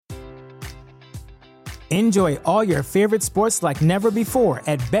Enjoy all your favorite sports like never before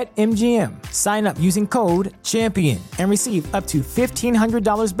at BetMGM. Sign up using code CHAMPION and receive up to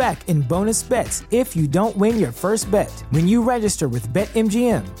 $1,500 back in bonus bets if you don't win your first bet. When you register with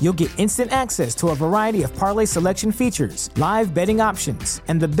BetMGM, you'll get instant access to a variety of parlay selection features, live betting options,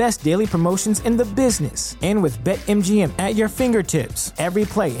 and the best daily promotions in the business. And with BetMGM at your fingertips, every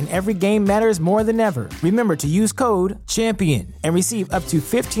play and every game matters more than ever. Remember to use code CHAMPION and receive up to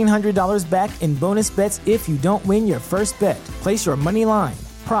 $1,500 back in bonus bets if you don't win your first bet. Place your money line,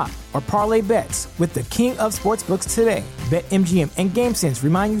 prop, or parlay bets with the king of sportsbooks today. BetMGM and GameSense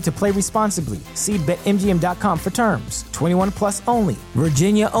remind you to play responsibly. See BetMGM.com for terms. 21 plus only.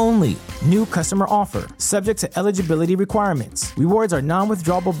 Virginia only. New customer offer. Subject to eligibility requirements. Rewards are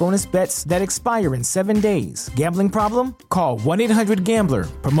non-withdrawable bonus bets that expire in 7 days. Gambling problem? Call 1-800-GAMBLER.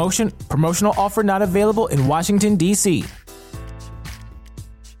 Promotional offer not available in Washington, D.C.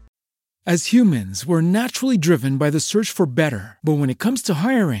 As humans, we're naturally driven by the search for better. But when it comes to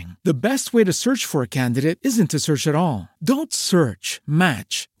hiring, the best way to search for a candidate isn't to search at all. Don't search,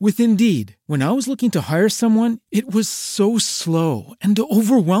 match with Indeed. When I was looking to hire someone, it was so slow and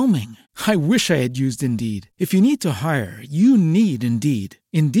overwhelming. I wish I had used Indeed. If you need to hire, you need Indeed.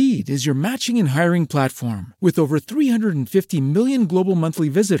 Indeed is your matching and hiring platform with over 350 million global monthly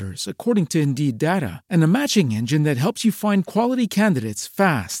visitors, according to Indeed data, and a matching engine that helps you find quality candidates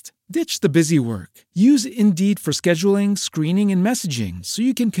fast. Ditch the busy work. Use Indeed for scheduling, screening, and messaging so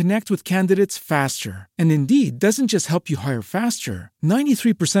you can connect with candidates faster. And Indeed doesn't just help you hire faster.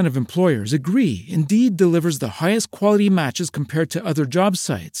 93% of employers agree Indeed delivers the highest quality matches compared to other job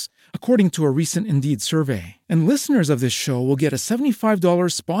sites, according to a recent Indeed survey. And listeners of this show will get a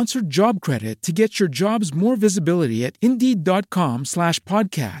 $75 sponsored job credit to get your jobs more visibility at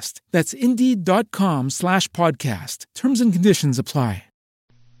Indeed.com/podcast. That's Indeed.com/podcast. Terms and conditions apply.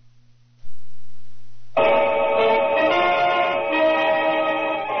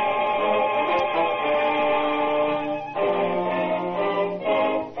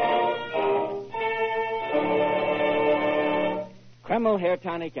 Kreml Hair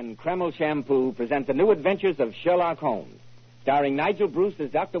Tonic and Kreml Shampoo present the new adventures of Sherlock Holmes, starring Nigel Bruce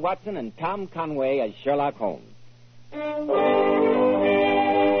as Dr. Watson and Tom Conway as Sherlock Holmes.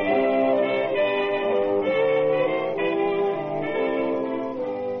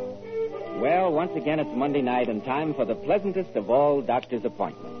 Well, once again, it's Monday night and time for the pleasantest of all doctor's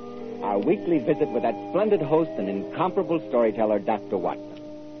appointments, our weekly visit with that splendid host and incomparable storyteller, Dr. Watson.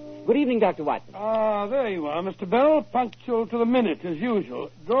 Good evening, Dr. Watson. Ah, there you are, Mr. Bell. Punctual to the minute, as usual.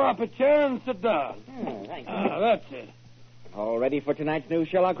 Draw up a chair and sit down. Thank you. That's it. All ready for tonight's new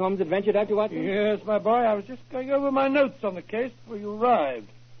Sherlock Holmes adventure, Dr. Watson? Yes, my boy. I was just going over my notes on the case before you arrived.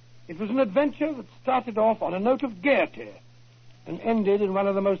 It was an adventure that started off on a note of gaiety and ended in one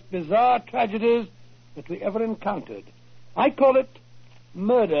of the most bizarre tragedies that we ever encountered. I call it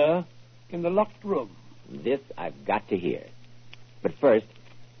Murder in the Locked Room. This I've got to hear. But first,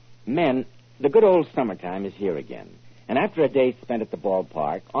 men, the good old summertime is here again. And after a day spent at the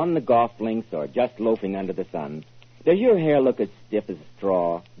ballpark, on the golf links, or just loafing under the sun, does your hair look as stiff as a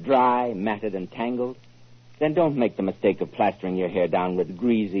straw, dry, matted, and tangled? Then don't make the mistake of plastering your hair down with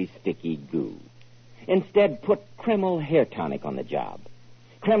greasy, sticky goo. Instead, put Kreml Hair Tonic on the job.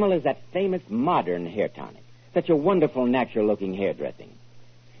 Kreml is that famous modern hair tonic, such a wonderful, natural-looking hairdressing.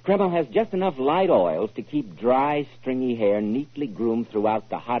 Kreml has just enough light oils to keep dry, stringy hair neatly groomed throughout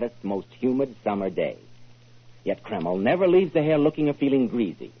the hottest, most humid summer day. Yet Kreml never leaves the hair looking or feeling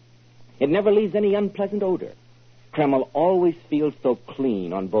greasy. It never leaves any unpleasant odor. Kreml always feels so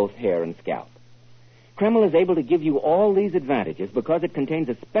clean on both hair and scalp. Kreml is able to give you all these advantages because it contains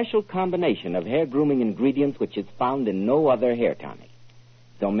a special combination of hair grooming ingredients which is found in no other hair tonic.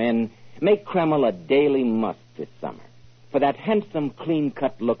 So, men, make Kreml a daily must this summer for that handsome,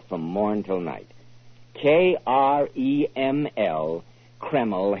 clean-cut look from morn till night. Kreml,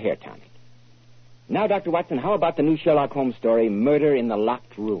 Kreml Hair Tonic. Now, Dr. Watson, how about the new Sherlock Holmes story, Murder in the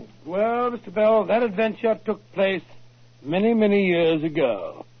Locked Room? Well, Mr. Bell, that adventure took place many, many years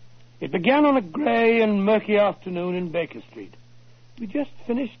ago. It began on a gray and murky afternoon in Baker Street. We just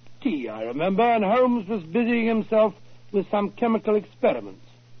finished tea, I remember, and Holmes was busying himself with some chemical experiments.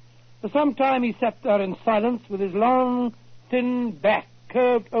 For some time he sat there in silence with his long, thin back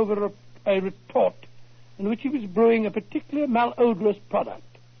curved over a retort in which he was brewing a particularly malodorous product.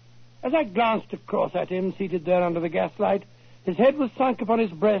 As I glanced across at him, seated there under the gaslight, his head was sunk upon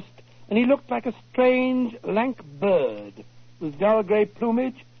his breast, and he looked like a strange, lank bird with dull gray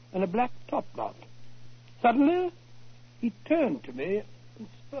plumage and a black topknot. Suddenly, he turned to me and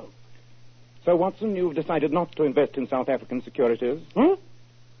spoke. So, Watson, you've decided not to invest in South African securities? Huh?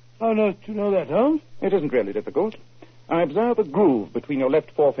 on earth do you know that, Holmes? It isn't really difficult. I observe a groove between your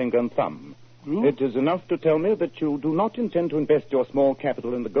left forefinger and thumb. Groove? It is enough to tell me that you do not intend to invest your small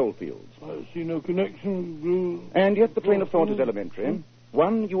capital in the gold fields. I see no connection. Groove. And yet the train of thought is elementary.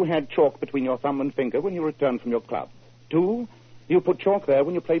 1, you had chalk between your thumb and finger when you returned from your club. 2, you put chalk there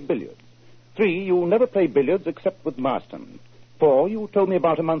when you played billiards. 3, you never played billiards except with Marston. 4, you told me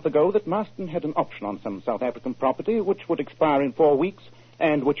about a month ago that Marston had an option on some South African property which would expire in 4 weeks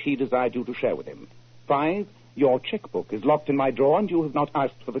and which he desired you to share with him. 5, your checkbook is locked in my drawer and you have not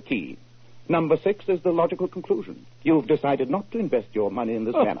asked for the key. Number 6 is the logical conclusion. You've decided not to invest your money in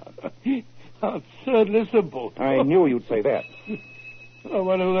this manner. Absurdly simple. I knew you'd say that. I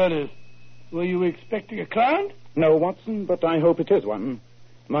wonder who that is. Were you expecting a client? No, Watson, but I hope it is one.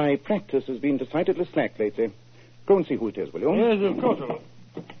 My practice has been decidedly slack lately. Go and see who it is, will you? Yes, of course I will.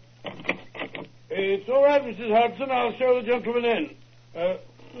 It's all right, Mrs. Hudson. I'll show the gentleman in.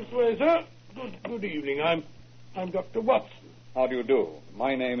 This way, sir. Good evening. I'm Dr. Watson. How do you do?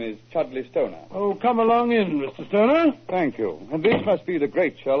 My name is Chudley Stoner. Oh, come along in, Mr. Stoner. Thank you. And this must be the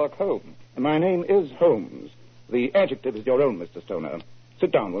great Sherlock Holmes. My name is Holmes. The adjective is your own, Mr. Stoner.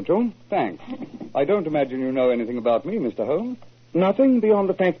 Sit down, won't you? Thanks. I don't imagine you know anything about me, Mr. Holmes. Nothing beyond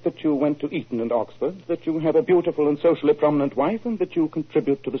the fact that you went to Eton and Oxford, that you have a beautiful and socially prominent wife, and that you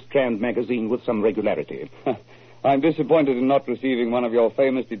contribute to the Strand magazine with some regularity. I'm disappointed in not receiving one of your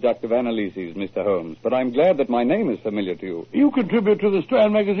famous deductive analyses, Mr. Holmes, but I'm glad that my name is familiar to you. You contribute to the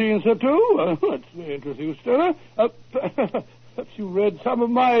Strand magazine, sir, too? That's very interesting, Stoner. Perhaps you read some of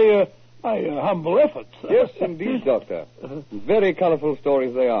my humble efforts. Yes, indeed, Doctor. Very colorful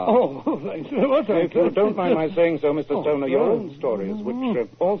stories they are. Oh, thanks very much. If you don't mind my saying so, Mr. Stoner, your own stories, which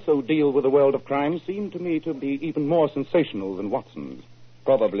also deal with the world of crime, seem to me to be even more sensational than Watson's.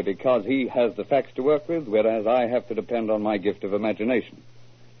 Probably because he has the facts to work with, whereas I have to depend on my gift of imagination.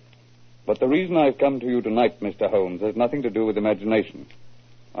 But the reason I've come to you tonight, Mr. Holmes, has nothing to do with imagination.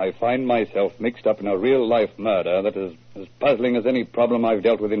 I find myself mixed up in a real-life murder that is as puzzling as any problem I've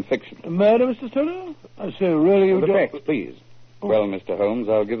dealt with in fiction. A murder, Mr. Stoner? I say, really, you The don't... facts, please. Well, Mr. Holmes,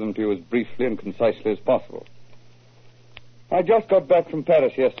 I'll give them to you as briefly and concisely as possible. I just got back from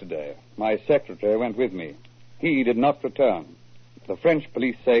Paris yesterday. My secretary went with me. He did not return. The French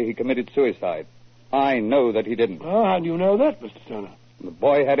police say he committed suicide. I know that he didn't. Oh, how do you know that, Mr. Stoner? The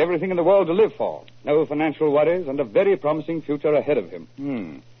boy had everything in the world to live for. No financial worries and a very promising future ahead of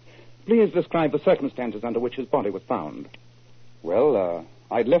him. Please describe the circumstances under which his body was found. Well,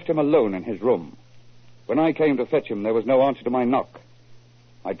 I'd left him alone in his room. When I came to fetch him, there was no answer to my knock.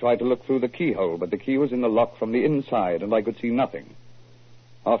 I tried to look through the keyhole, but the key was in the lock from the inside, and I could see nothing.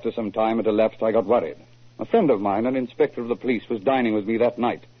 After some time it elapsed, I got worried. A friend of mine, an inspector of the police, was dining with me that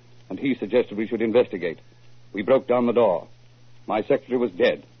night, and he suggested we should investigate. We broke down the door. My secretary was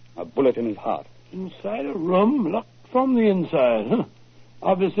dead, a bullet in his heart. Inside a room, locked from the inside, huh?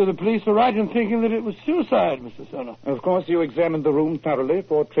 Obviously, the police are right in thinking that it was suicide, Mr. Stoner. Of course, you examined the room thoroughly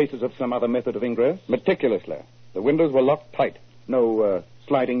for traces of some other method of ingress? Meticulously. The windows were locked tight. No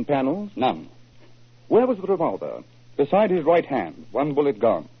sliding panels? None. Where was the revolver? Beside his right hand, one bullet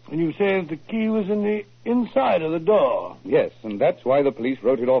gone. And you say the key was in the inside of the door? Yes, and that's why the police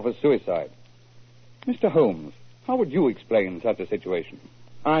wrote it off as suicide. Mr. Holmes, how would you explain such a situation?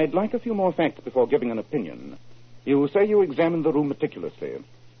 I'd like a few more facts before giving an opinion. You say you examined the room meticulously.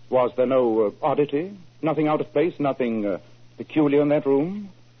 Was there no oddity? Nothing out of place? Nothing peculiar in that room?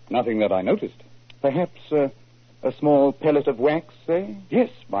 Nothing that I noticed. Perhaps a small pellet of wax, say? Yes,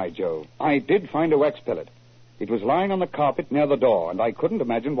 by Jove. I did find a wax pellet. It was lying on the carpet near the door, and I couldn't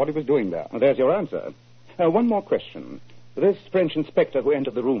imagine what it was doing there. Well, there's your answer. One more question. This French inspector who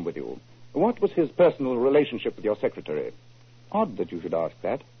entered the room with you, what was his personal relationship with your secretary? Odd that you should ask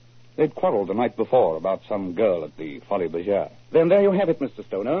that. They'd quarreled the night before about some girl at the Folies Bergère. Then there you have it, Mr.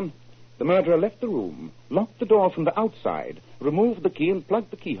 Stoner. The murderer left the room, locked the door from the outside, removed the key, and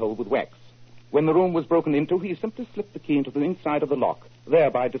plugged the keyhole with wax. When the room was broken into, he simply slipped the key into the inside of the lock,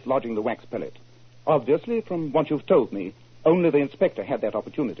 thereby dislodging the wax pellet. Obviously, from what you've told me, only the inspector had that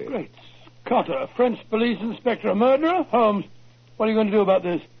opportunity. Great Scott, a French police inspector, a murderer? Holmes, what are you going to do about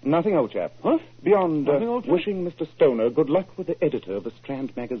this? Nothing, old chap. Huh? Beyond Nothing, old chap? wishing Mr. Stoner good luck with the editor of the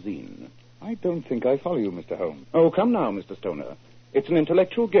Strand magazine. I don't think I follow you, Mr. Holmes. Oh, come now, Mr. Stoner. It's an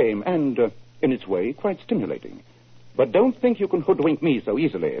intellectual game and, in its way, quite stimulating. But don't think you can hoodwink me so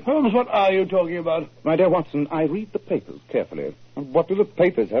easily. Holmes, what are you talking about? My dear Watson, I read the papers carefully. And what do the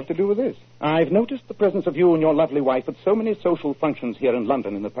papers have to do with this? I've noticed the presence of you and your lovely wife at so many social functions here in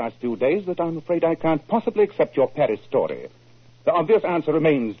London in the past few days that I'm afraid I can't possibly accept your Paris story. The obvious answer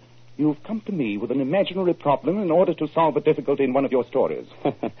remains, you've come to me with an imaginary problem in order to solve a difficulty in one of your stories.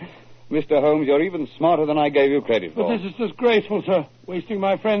 Mr. Holmes, you're even smarter than I gave you credit for. But this is disgraceful, sir. Wasting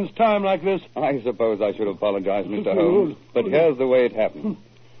my friend's time like this. I suppose I should apologize, Mr. Holmes. But here's the way it happened.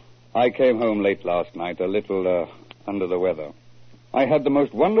 I came home late last night, a little under the weather. I had the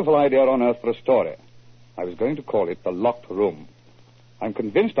most wonderful idea on earth for a story. I was going to call it The Locked Room. I'm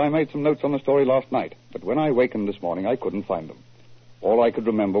convinced I made some notes on the story last night, but when I wakened this morning, I couldn't find them. All I could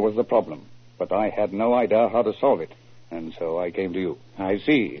remember was the problem, but I had no idea how to solve it, and so I came to you. I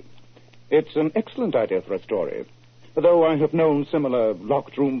see. It's an excellent idea for a story. Though I have known similar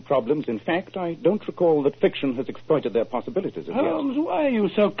locked room problems, in fact, I don't recall that fiction has exploited their possibilities as yet. Holmes, why are you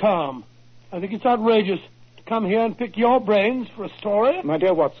so calm? I think it's outrageous to come here and pick your brains for a story. My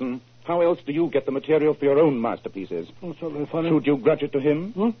dear Watson, how else do you get the material for your own masterpieces? Oh, it's not very funny. Should you grudge it to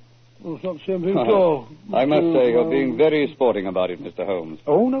him? Oh, it's not the same thing at all. I must say you're being very sporting about it, Mr. Holmes.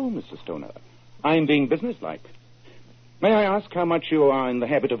 Oh, no, Mr. Stoner. I'm being businesslike. May I ask how much you are in the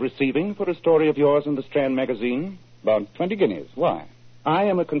habit of receiving for a story of yours in the Strand magazine? About 20 guineas. Why? I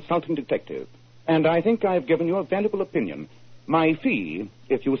am a consulting detective, and I think I've given you a valuable opinion. My fee,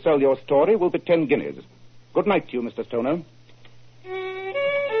 if you sell your story, will be 10 guineas. Good night to you, Mr. Stoner.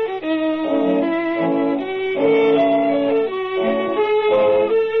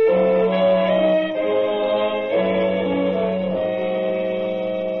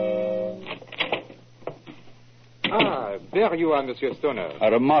 There you are, Monsieur Stoner.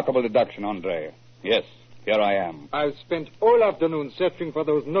 A remarkable deduction, Andre. Yes, here I am. I've spent all afternoon searching for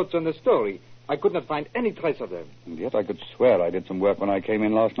those notes on the story. I could not find any trace of them. And yet I could swear I did some work when I came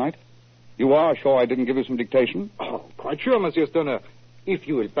in last night. You are sure I didn't give you some dictation? Oh, quite sure, Monsieur Stoner. If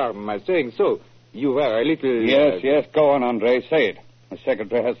you will pardon my saying so, you were a little... Yes, go on, Andre. Say it. The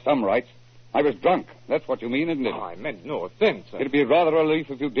secretary has some rights. I was drunk. That's what you mean, isn't it? Oh, I meant no offense. It'd be rather a relief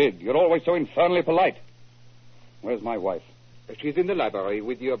if you did. You're always so infernally polite. Where's my wife? She's in the library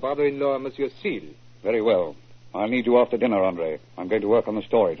with your brother-in-law, Monsieur Seal. Very well. I'll need you after dinner, Andre. I'm going to work on the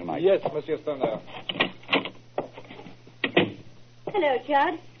story tonight. Yes, Monsieur Stoner. Hello,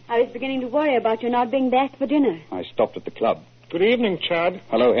 Chad. I was beginning to worry about you not being back for dinner. I stopped at the club. Good evening, Chad.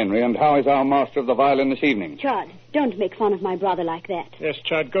 Hello, Henry. And how is our master of the violin this evening? Chad, don't make fun of my brother like that. Yes,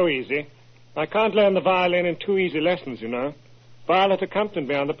 Chad, go easy. I can't learn the violin in 2 easy lessons, you know. Violet accompanied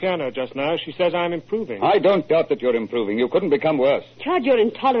me on the piano just now. She says I'm improving. I don't doubt that you're improving. You couldn't become worse. Chad, you're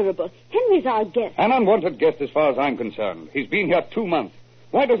intolerable. Henry's our guest. An unwanted guest as far as I'm concerned. He's been here 2 months.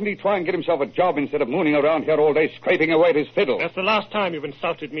 Why doesn't he try and get himself a job instead of mooning around here all day scraping away at his fiddle? That's the last time you've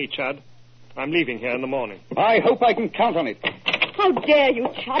insulted me, Chad. I'm leaving here in the morning. I hope I can count on it. How dare you,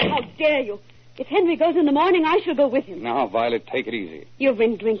 Chad? How dare you? If Henry goes in the morning, I shall go with him. Now, Violet, take it easy. You've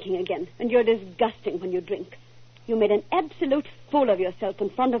been drinking again, and you're disgusting when you drink. You made an absolute fool of yourself in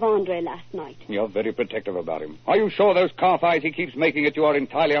front of Andre last night. You're very protective about him. Are you sure those calf eyes he keeps making at you are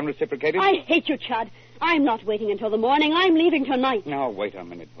entirely unreciprocated? I hate you, Chad. I'm not waiting until the morning. I'm leaving tonight. Now, wait a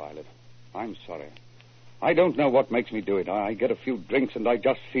minute, Violet. I'm sorry. I don't know what makes me do it. I get a few drinks and I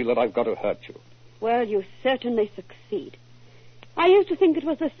just feel that I've got to hurt you. Well, you certainly succeed. I used to think it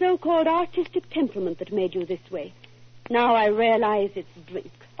was the so-called artistic temperament that made you this way. Now I realize it's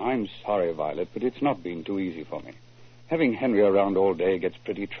drink. I'm sorry, Violet, but it's not been too easy for me. Having Henry around all day gets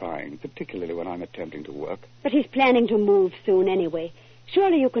pretty trying, particularly when I'm attempting to work. But he's planning to move soon anyway.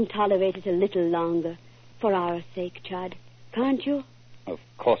 Surely you can tolerate it a little longer. For our sake, Chad. Can't you? Of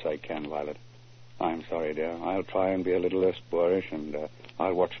course I can, Violet. I'm sorry, dear. I'll try and be a little less boorish, and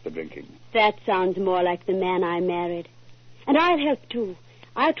I'll watch the drinking. That sounds more like the man I married. And I'll help, too.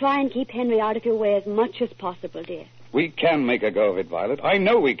 I'll try and keep Henry out of your way as much as possible, dear. We can make a go of it, Violet. I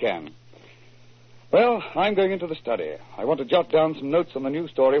know we can. Well, I'm going into the study. I want to jot down some notes on the new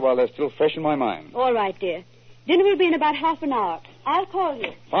story while they're still fresh in my mind. All right, dear. Dinner will be in about half an hour. I'll call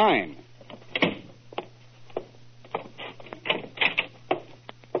you. Fine.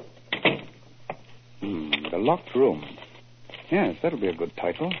 The Locked Room. Yes, that'll be a good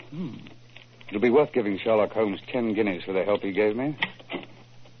title. It'll be worth giving Sherlock Holmes 10 guineas for the help he gave me.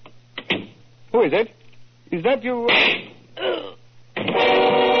 Who is it? Is that you?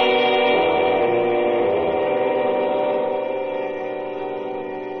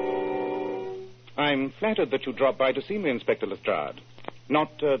 I'm flattered that you dropped by to see me, Inspector Lestrade.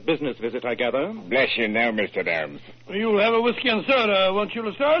 Not a business visit, I gather. Bless you now, Mr. Holmes. You'll have a whiskey and soda, won't you,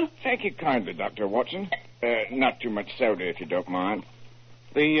 Lestrade? Thank you kindly, Dr. Watson. Not too much soda, if you don't mind.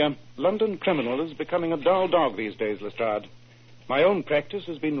 The London criminal is becoming a dull dog these days, Lestrade. My own practice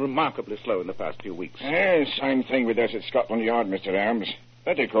has been remarkably slow in the past few weeks. Same thing with us at Scotland Yard, Mr. Holmes.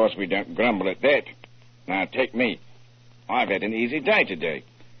 But, of course, we don't grumble at that. Now, take me. I've had an easy day today.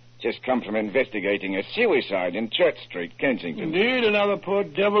 Just come from investigating a suicide in Church Street, Kensington. Indeed, another poor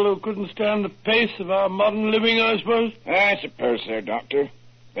devil who couldn't stand the pace of our modern living, I suppose. I suppose so, Doctor.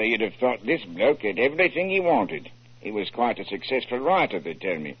 But you'd have thought this bloke had everything he wanted. He was quite a successful writer, they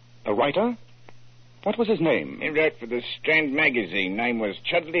tell me. A writer? What was his name? He wrote for the Strand magazine. Name was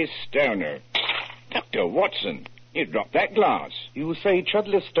Chudley Stoner. Dr. Watson, you dropped that glass. You say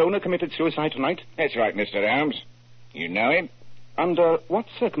Chudley Stoner committed suicide tonight? That's right, Mr. Holmes. You know him? Under what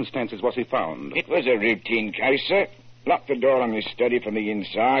circumstances was he found? It was a routine case, sir. Locked the door on his study from the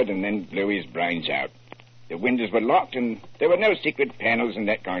inside and then blew his brains out. The windows were locked and there were no secret panels and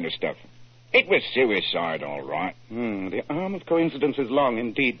that kind of stuff. It was suicide, all right. The arm of coincidence is long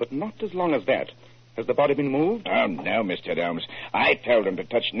indeed, but not as long as that. Has the body been moved? Oh, no, Mr. Holmes. I told him to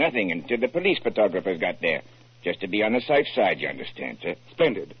touch nothing until the police photographers got there. Just to be on the safe side, you understand, sir?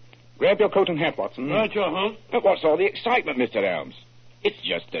 Splendid. Grab your coat and hat, Watson. Right, your Holmes. But what's all the excitement, Mr. Holmes? It's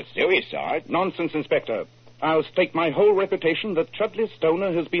just a suicide. Nonsense, Inspector. I'll stake my whole reputation that Chudley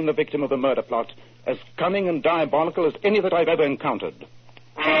Stoner has been the victim of a murder plot, as cunning and diabolical as any that I've ever encountered.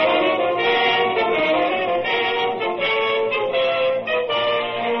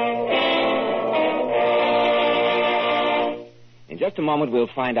 In just a moment, we'll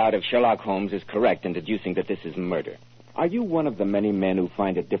find out if Sherlock Holmes is correct in deducing that this is murder. Are you one of the many men who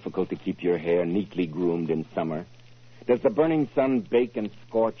find it difficult to keep your hair neatly groomed in summer? Does the burning sun bake and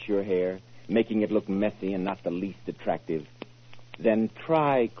scorch your hair, making it look messy and not the least attractive? Then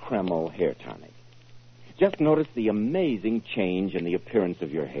try Kreml Hair Tonic. Just notice the amazing change in the appearance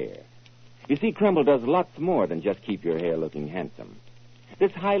of your hair. You see, Kreml does lots more than just keep your hair looking handsome.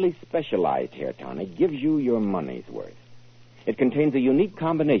 This highly specialized hair tonic gives you your money's worth. It contains a unique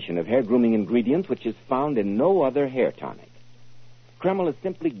combination of hair grooming ingredients which is found in no other hair tonic. Kreml is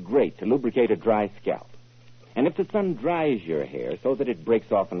simply great to lubricate a dry scalp. And if the sun dries your hair so that it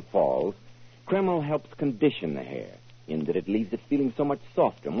breaks off and falls, Kreml helps condition the hair in that it leaves it feeling so much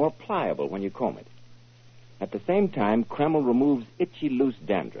softer, more pliable when you comb it. At the same time, Kreml removes itchy, loose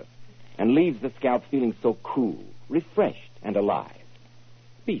dandruff and leaves the scalp feeling so cool, refreshed, and alive.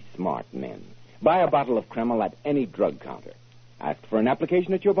 Be smart, men. Buy a bottle of Kreml at any drug counter. Ask for an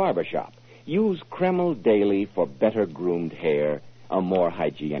application at your barber shop. Use Kreml daily for better groomed hair, a more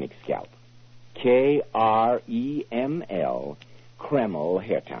hygienic scalp. Kreml, Kreml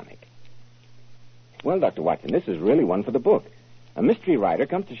Hair Tonic. Well, Dr. Watson, this is really one for the book. A mystery writer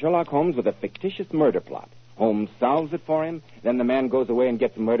comes to Sherlock Holmes with a fictitious murder plot. Holmes solves it for him, then the man goes away and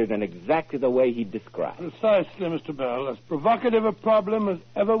gets murdered in exactly the way he described. Precisely, Mr. Bell. As provocative a problem as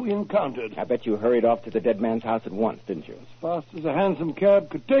ever we encountered. I bet you hurried off to the dead man's house at once, didn't you? As fast as a hansom cab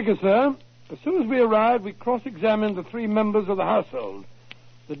could take us there. As soon as we arrived, we cross-examined the three members of the household.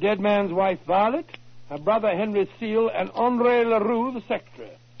 The dead man's wife, Violet, her brother, Henry Seal, and André Leroux, the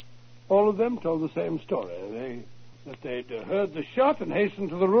secretary. All of them told the same story. That they'd heard the shot and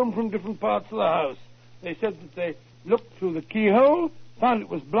hastened to the room from different parts of the house. They said that they looked through the keyhole, found it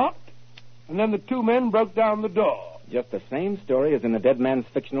was blocked, and then the two men broke down the door. Just the same story as in the dead man's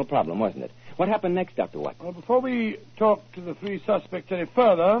fictional problem, wasn't it? What happened next, Dr. Watson? Well, before we talked to the three suspects any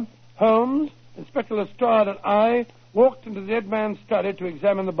further, Holmes, Inspector Lestrade, and I walked into the dead man's study to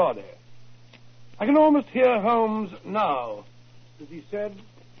examine the body. I can almost hear Holmes now, as he said...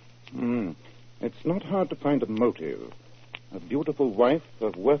 It's not hard to find a motive. A beautiful wife, a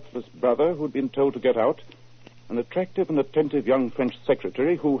worthless brother who'd been told to get out, an attractive and attentive young French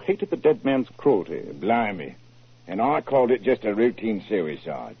secretary who hated the dead man's cruelty. Blimey. And I called it just a routine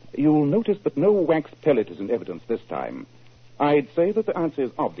suicide. You'll notice that no wax pellet is in evidence this time. I'd say that the answer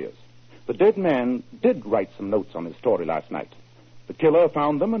is obvious. The dead man did write some notes on his story last night. The killer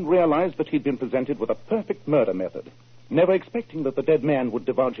found them and realized that he'd been presented with a perfect murder method, never expecting that the dead man would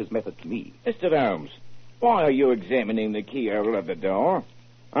divulge his method to me. Mr. Holmes, why are you examining the keyhole of the door?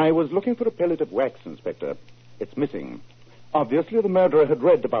 I was looking for a pellet of wax, Inspector. It's missing. Obviously, the murderer had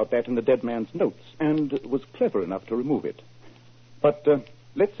read about that in the dead man's notes and was clever enough to remove it. But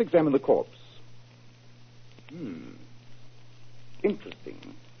let's examine the corpse.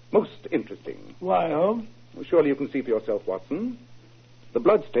 Interesting. Most interesting. Why, Holmes? Well, surely you can see for yourself, Watson. The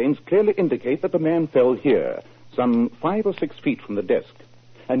bloodstains clearly indicate that the man fell here, some 5 or 6 feet from the desk.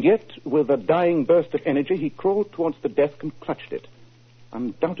 And yet, with a dying burst of energy, he crawled towards the desk and clutched it.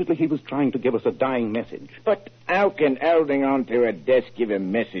 Undoubtedly, he was trying to give us a dying message. But how can holding on to a desk give a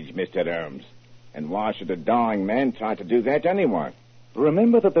message, Mr. Holmes? And why should a dying man try to do that anyway?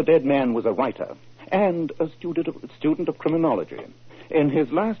 Remember that the dead man was a writer and a student of criminology. In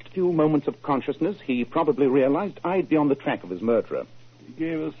his last few moments of consciousness, he probably realized I'd be on the track of his murderer. He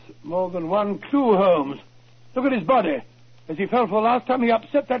gave us more than one clue, Holmes. Look at his body. As he fell for last time, he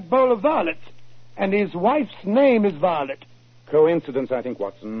upset that bowl of violets. And his wife's name is Violet. Coincidence, I think,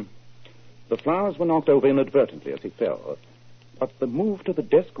 Watson. The flowers were knocked over inadvertently as he fell. But the move to the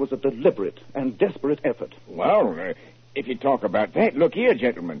desk was a deliberate and desperate effort. Well, if you talk about that, look here,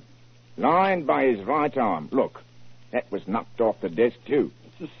 gentlemen. Lying by his right arm. Look, that was knocked off the desk, too.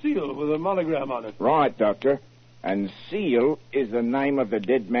 It's a seal with a monogram on it. Right, Doctor. And Seal is the name of the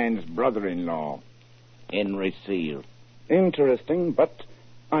dead man's brother-in-law. Henry Seal. Interesting, but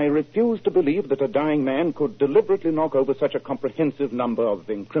I refuse to believe that a dying man could deliberately knock over such a comprehensive number of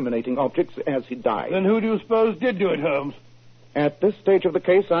incriminating objects as he died. Then who do you suppose did do it, Holmes? At this stage of the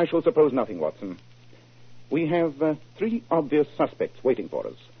case, I shall suppose nothing, Watson. We have 3 obvious suspects waiting for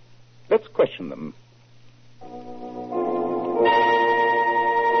us. Let's question them.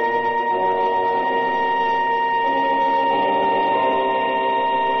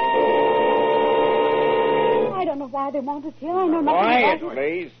 I don't know why they want us here. I know nothing Quiet, about it.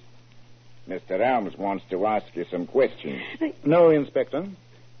 please. Mr. Elms wants to ask you some questions. No, Inspector.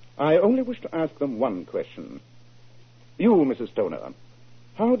 I only wish to ask them one question. You, Mrs. Stoner,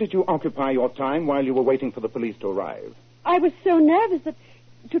 how did you occupy your time while you were waiting for the police to arrive? I was so nervous that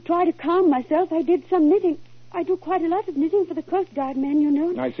to try to calm myself, I did some knitting. I do quite a lot of knitting for the Coast Guard men, you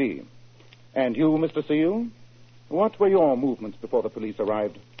know. I see. And you, Mr. Seal? What were your movements before the police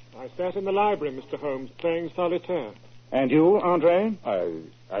arrived? I sat in the library, Mr. Holmes, playing solitaire. And you, Andre?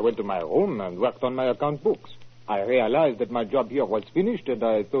 I went to my room and worked on my account books. I realized that my job here was finished, and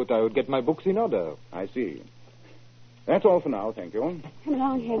I thought I would get my books in order. I see. That's all for now, thank you. Come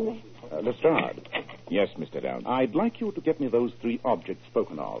along, Henry. Lestrade. Yes, Mr. Elms. I'd like you to get me those 3 objects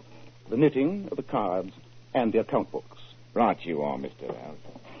spoken of. The knitting, the cards, and the account books. Right you are, Mr. Elms.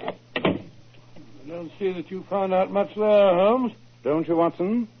 I don't see that you found out much there, Holmes. Don't you,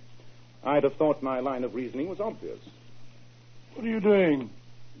 Watson? I'd have thought my line of reasoning was obvious. What are you doing?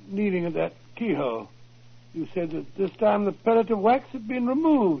 Kneading at that keyhole. You said that this time the pellet of wax had been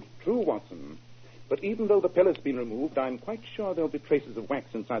removed. True, Watson. But even though the pellet's been removed, I'm quite sure there'll be traces of wax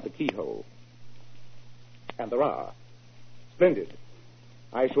inside the keyhole. And there are. Splendid.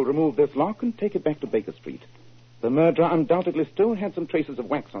 I shall remove this lock and take it back to Baker Street. The murderer undoubtedly still had some traces of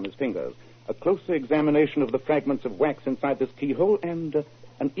wax on his fingers. A closer examination of the fragments of wax inside this keyhole and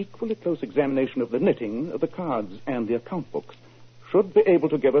an equally close examination of the knitting, the cards, and the account books should be able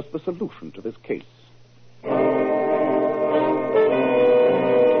to give us the solution to this case.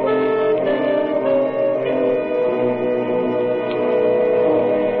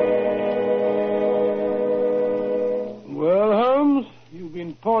 Well, Holmes, you've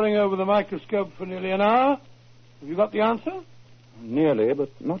been poring over the microscope for nearly an hour. Have you got the answer? Nearly, but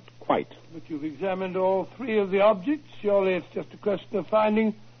not quite. But you've examined all 3 of the objects. Surely it's just a question of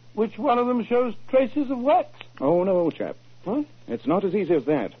finding which one of them shows traces of wax. Oh, no, old chap. What? It's not as easy as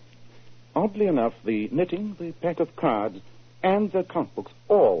that. Oddly enough, the knitting, the pack of cards, and the account books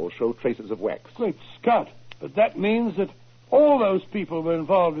all show traces of wax. Great Scott. But that means that all those people were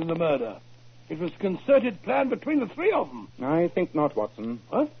involved in the murder. It was a concerted plan between the 3 of them. I think not, Watson.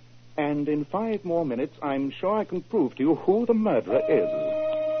 What? And in 5 more minutes, I'm sure I can prove to you who the murderer is.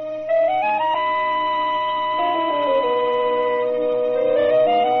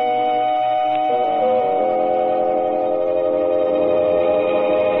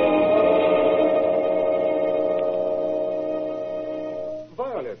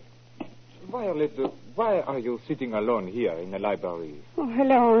 Violet, why are you sitting alone here in the library? Oh,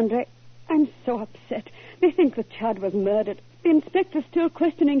 hello, Andre. I'm so upset. They think the Chud was murdered. The inspector's still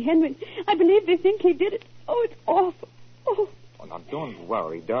questioning Henry. I believe they think he did it. Oh, it's awful. Oh. Oh, now, don't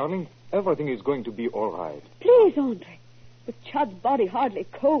worry, darling. Everything is going to be all right. Please, Andre. With Chud's body hardly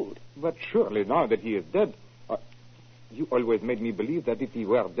cold. But surely now that he is dead, you always made me believe that if he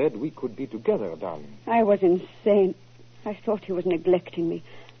were dead, we could be together, darling. I was insane. I thought he was neglecting me,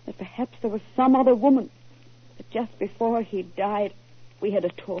 that perhaps there was some other woman. But just before he died, we had a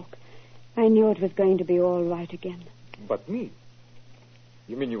talk. I knew it was going to be all right again. But me?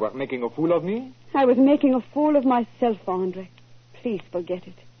 You mean you were making a fool of me? I was making a fool of myself, Andre. Please forget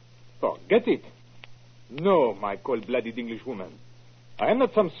it. Forget it? No, my cold-blooded Englishwoman. I am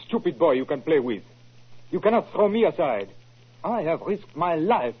not some stupid boy you can play with. You cannot throw me aside. I have risked my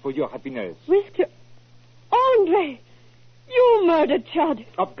life for your happiness. Risked your... Andre! You murdered Chud.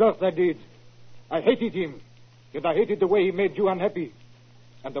 Of course I did. I hated him. Yet I hated the way he made you unhappy.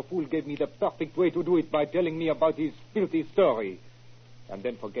 And the fool gave me the perfect way to do it by telling me about his filthy story. And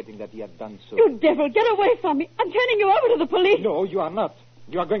then forgetting that he had done so. You devil, get away from me. I'm turning you over to the police. No, you are not.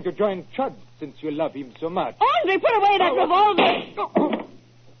 You are going to join Chud since you love him so much. Andre, put away that revolver.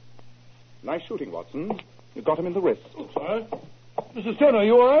 Nice shooting, Watson. You got him in the wrist. Oh, sorry. Mrs. Stoner, are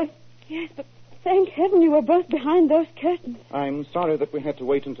you all right? Yes, but thank heaven you were both behind those curtains. I'm sorry that we had to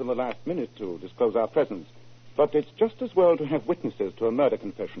wait until the last minute to disclose our presence. But it's just as well to have witnesses to a murder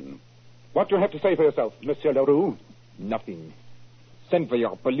confession. What do you have to say for yourself, Monsieur Leroux? Nothing. Send for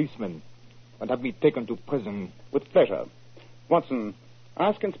your policeman and have me taken to prison. With pleasure. Watson,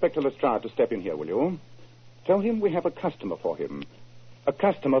 ask Inspector Lestrade to step in here, will you? Tell him we have a customer for him. A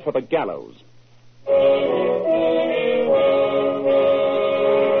customer for the gallows.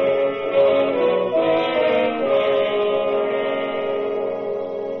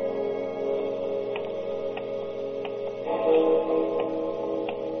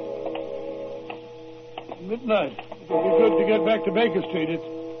 Midnight. It'll be good to get back to Baker Street.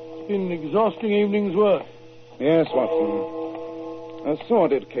 It's been an exhausting evening's work. Yes, Watson. A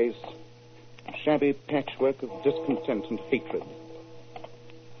sordid case. A shabby patchwork of discontent and hatred.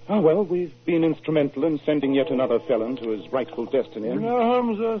 Oh, well, we've been instrumental in sending yet another felon to his rightful destiny. You know,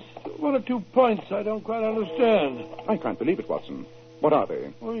 Holmes, there's one or two points I don't quite understand. I can't believe it, Watson. What are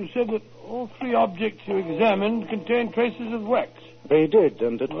they? Well, you said that all three objects you examined contained traces of wax. They did,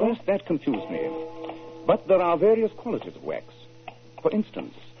 and at first that confused me. But there are various qualities of wax. For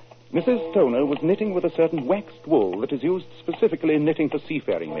instance, Mrs. Stoner was knitting with a certain waxed wool that is used specifically in knitting for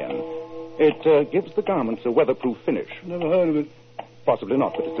seafaring men. It gives the garments a weatherproof finish. Never heard of it. Possibly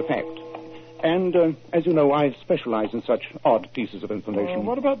not, but it's a fact. And, as you know, I specialize in such odd pieces of information.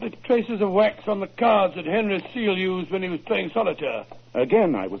 What about the traces of wax on the cards that Henry Seal used when he was playing solitaire?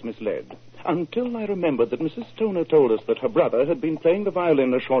 Again, I was misled. Until I remembered that Mrs. Stoner told us that her brother had been playing the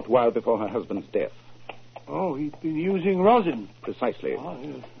violin a short while before her husband's death. Oh, he'd been using rosin. Precisely. Oh,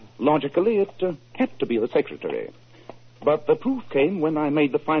 yes. Logically, it had to be the secretary. But the proof came when I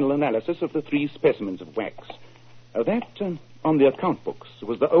made the final analysis of the three specimens of wax. That, on the account books,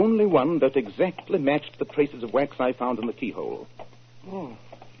 was the only one that exactly matched the traces of wax I found in the keyhole. Oh,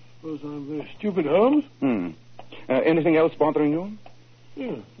 suppose I'm very stupid, Holmes. Anything else bothering you?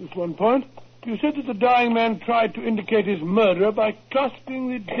 Yeah, just one point. You said that the dying man tried to indicate his murderer by clasping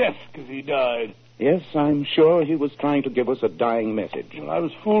the desk as he died. Yes, I'm sure he was trying to give us a dying message. Well, I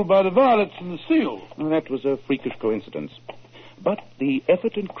was fooled by the violets and the seal. Well, that was a freakish coincidence. But the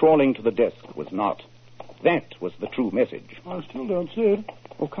effort in crawling to the desk was not. That was the true message. I still don't see it.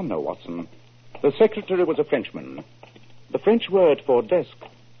 Oh, come now, Watson. The secretary was a Frenchman. The French word for desk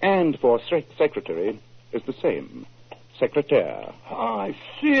and for secretary is the same. Secrétaire. Oh, I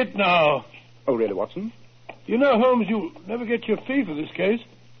see it now. Oh, really, Watson? You know, Holmes, you'll never get your fee for this case.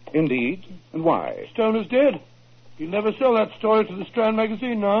 Indeed. And why? Stoner's dead. He'll never sell that story to the Strand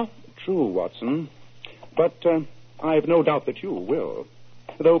magazine now. True, Watson. But I've no doubt that you will.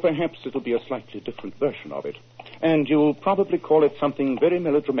 Though perhaps it'll be a slightly different version of it. And you'll probably call it something very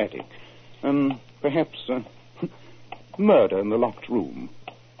melodramatic. Perhaps murder in the locked room.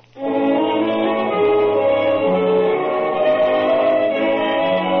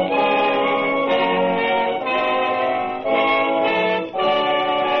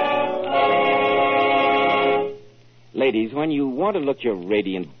 Ladies, when you want to look your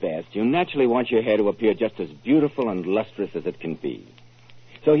radiant best, you naturally want your hair to appear just as beautiful and lustrous as it can be.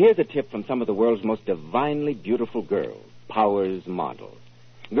 So here's a tip from some of the world's most divinely beautiful girls, Powers models.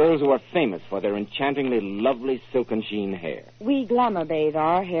 Girls who are famous for their enchantingly lovely silken sheen hair. We glamour bathe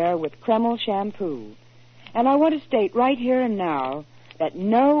our hair with Kreml shampoo. And I want to state right here and now that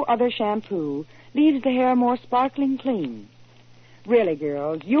no other shampoo leaves the hair more sparkling clean. Really,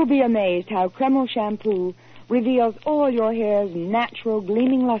 girls, you'll be amazed how Kreml shampoo reveals all your hair's natural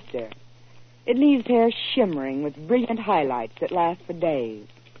gleaming luster. It leaves hair shimmering with brilliant highlights that last for days.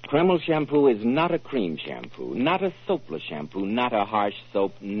 Kreml shampoo is not a cream shampoo, not a soapless shampoo, not a harsh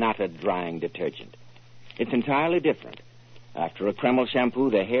soap, not a drying detergent. It's entirely different. After a Kreml shampoo,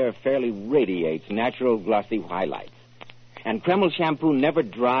 the hair fairly radiates natural glossy highlights. And Kreml shampoo never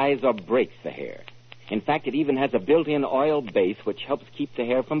dries or breaks the hair. In fact, it even has a built-in oil base which helps keep the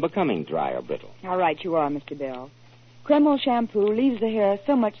hair from becoming dry or brittle. How right you are, Mr. Bell. Kreml shampoo leaves the hair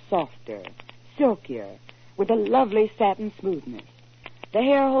so much softer, silkier, with a lovely satin smoothness. The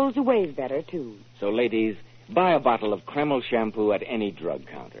hair holds a wave better, too. So, ladies, buy a bottle of Kreml shampoo at any drug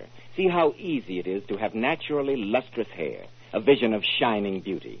counter. See how easy it is to have naturally lustrous hair, a vision of shining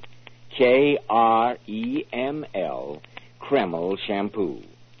beauty. Kreml, Kreml shampoo.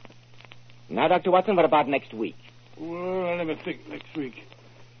 Now, Dr. Watson, what about next week? Well, let me think next week.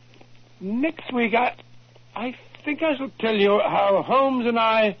 Next week, I think I shall tell you how Holmes and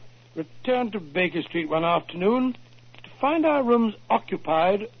I returned to Baker Street one afternoon to find our rooms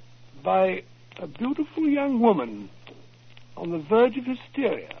occupied by a beautiful young woman on the verge of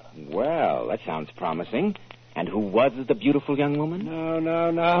hysteria. Well, that sounds promising. And who was the beautiful young woman? No,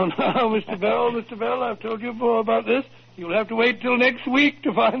 Mr. Bell, Mr. Bell, I've told you more about this. You'll have to wait till next week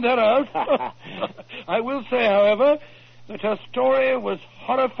to find that out. I will say, however, that her story was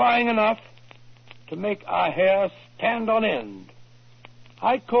horrifying enough to make our hair stand on end.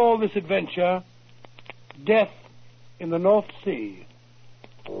 I call this adventure Death in the North Sea.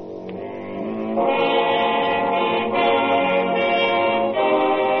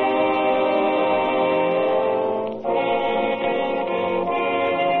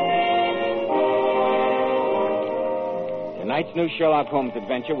 Tonight's new Sherlock Holmes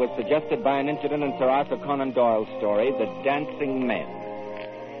adventure was suggested by an incident in Sir Arthur Conan Doyle's story, The Dancing Men.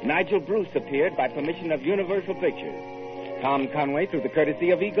 Nigel Bruce appeared by permission of Universal Pictures. Tom Conway through the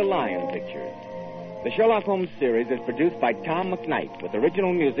courtesy of Eagle Lion Pictures. The Sherlock Holmes series is produced by Tom McKnight with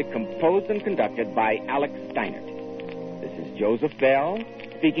original music composed and conducted by Alex Steinert. This is Joseph Bell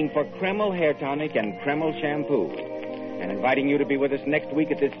speaking for Kreml Hair Tonic and Kreml Shampoo and inviting you to be with us next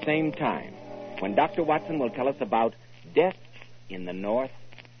week at this same time when Dr. Watson will tell us about Death in the North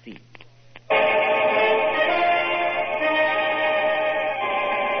Sea.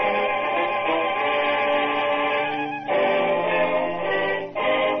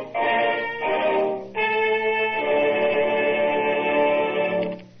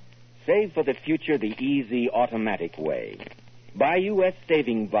 Save for the future the easy, automatic way. Buy U.S.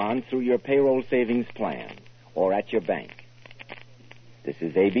 saving bonds through your payroll savings plan or at your bank. This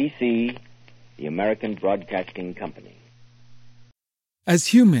is ABC, the American Broadcasting Company.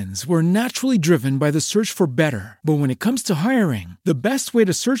 As humans, we're naturally driven by the search for better. But when it comes to hiring, the best way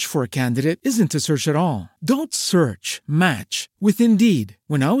to search for a candidate isn't to search at all. Don't search, match with Indeed.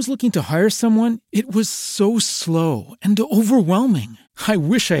 When I was looking to hire someone, it was so slow and overwhelming. I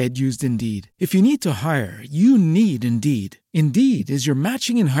wish I had used Indeed. If you need to hire, you need Indeed. Indeed is your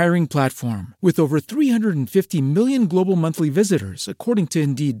matching and hiring platform with over 350 million global monthly visitors, according to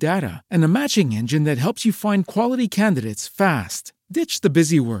Indeed data, and a matching engine that helps you find quality candidates fast. Ditch the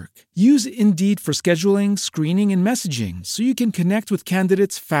busy work. Use Indeed for scheduling, screening, and messaging so you can connect with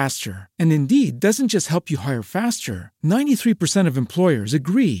candidates faster. And Indeed doesn't just help you hire faster. 93% of employers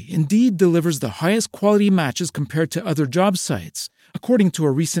agree Indeed delivers the highest quality matches compared to other job sites, according to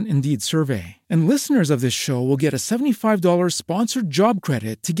a recent Indeed survey. And listeners of this show will get a $75 sponsored job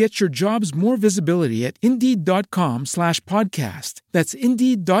credit to get your jobs more visibility at Indeed.com/podcast. That's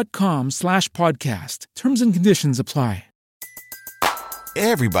Indeed.com/podcast. Terms and conditions apply.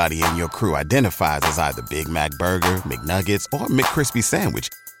 Everybody in your crew identifies as either Big Mac Burger, McNuggets, or McCrispy Sandwich.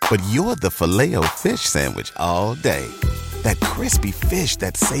 But you're the Filet-O-Fish Sandwich all day. That crispy fish,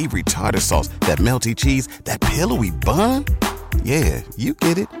 that savory tartar sauce, that melty cheese, that pillowy bun. Yeah, you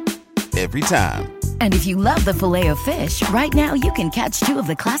get it. Every time. And if you love the Filet-O-Fish, right now you can catch two of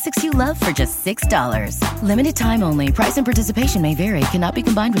the classics you love for just $6. Limited time only. Price and participation may vary. Cannot be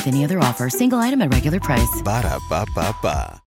combined with any other offer. Single item at regular price. Ba-da-ba-ba-ba.